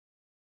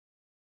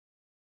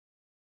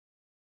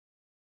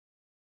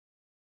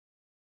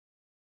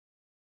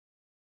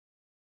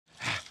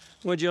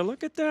Would you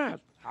look at that?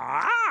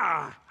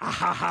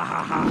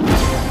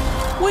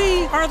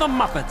 We are the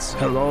Muppets.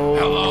 Hello.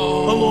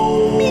 Hello.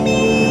 Hello.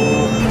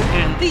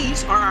 And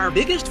these are our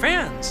biggest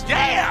fans.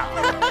 Yeah!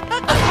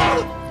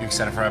 You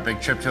excited for our big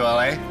trip to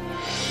LA?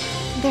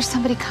 There's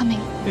somebody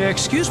coming.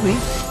 Excuse me.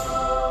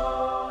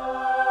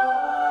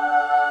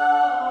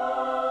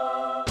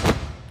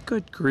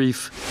 Good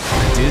grief.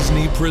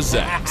 Disney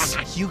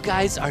presents You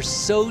guys are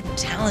so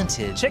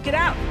talented. Check it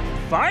out.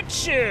 Fart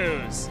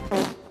shoes.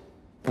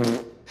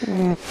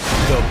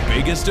 the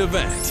biggest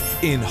event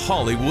in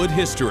Hollywood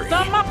history.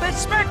 The Muppet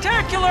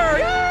Spectacular!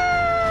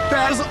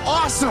 That is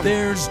awesome!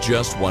 There's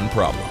just one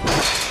problem.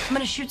 I'm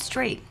gonna shoot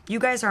straight. You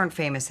guys aren't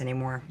famous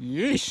anymore.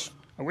 Yeesh.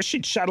 I wish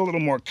she'd shot a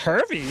little more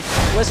curvy.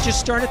 Let's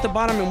just start at the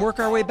bottom and work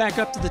our way back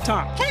up to the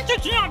top. Can't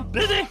you I'm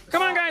busy?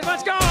 Come on, guys,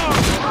 let's go!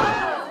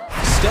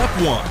 Step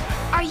 1.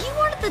 Are you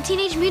one of the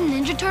Teenage Mutant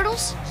Ninja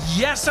Turtles?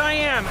 Yes, I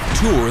am.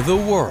 Tour the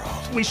world.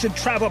 We should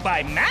travel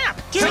by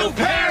map. To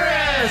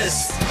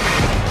Paris!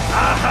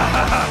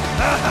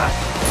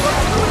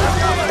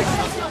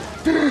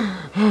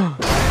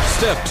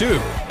 Step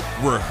 2.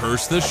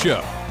 Rehearse the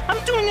show.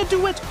 I'm doing a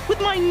duet with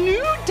my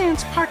new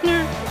dance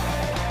partner.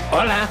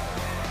 Hola.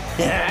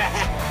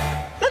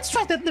 Let's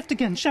try that lift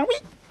again, shall we?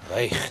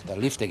 Hey, the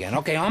lift again.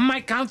 Okay, on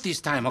my count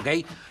this time,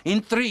 okay?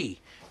 In 3,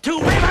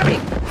 2, ready?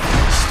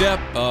 Step,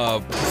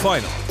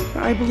 final.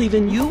 I believe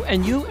in you,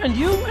 and you, and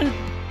you, and,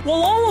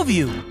 well, all of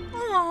you.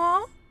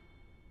 Aww.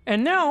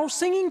 And now,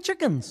 singing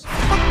chickens.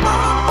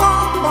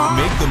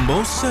 Make the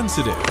most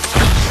sensitive,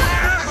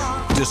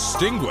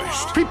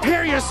 distinguished,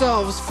 Prepare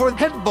yourselves for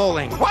head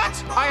bowling.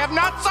 What? I have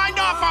not signed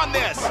off on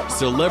this!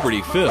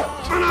 celebrity-filled,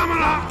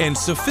 and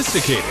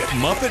sophisticated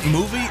Muppet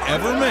movie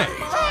ever made.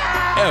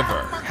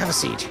 Ever. Have a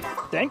seat.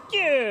 Thank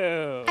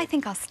you. I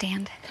think I'll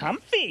stand.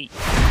 Comfy.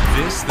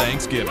 This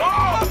Thanksgiving.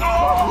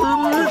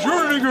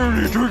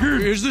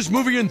 Is this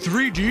movie in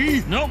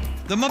 3D? Nope.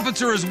 The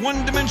Muppets are as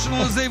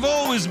one-dimensional as they've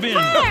always been.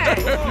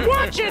 Hey,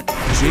 watch it.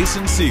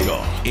 Jason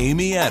Segel,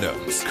 Amy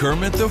Adams,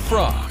 Kermit the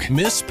Frog,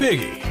 Miss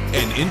Piggy,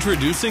 and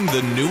introducing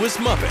the newest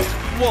Muppet,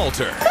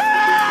 Walter.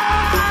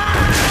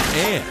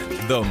 And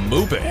the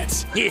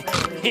Muppets.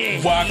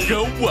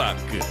 Waka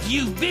Waka.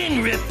 You've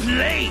been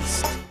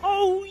replaced.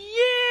 Oh,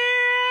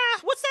 yeah.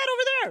 What's that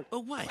over there?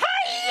 Oh, what?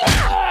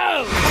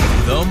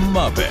 The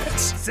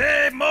Muppets.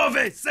 Say move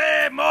it!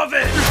 Say move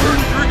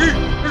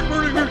it!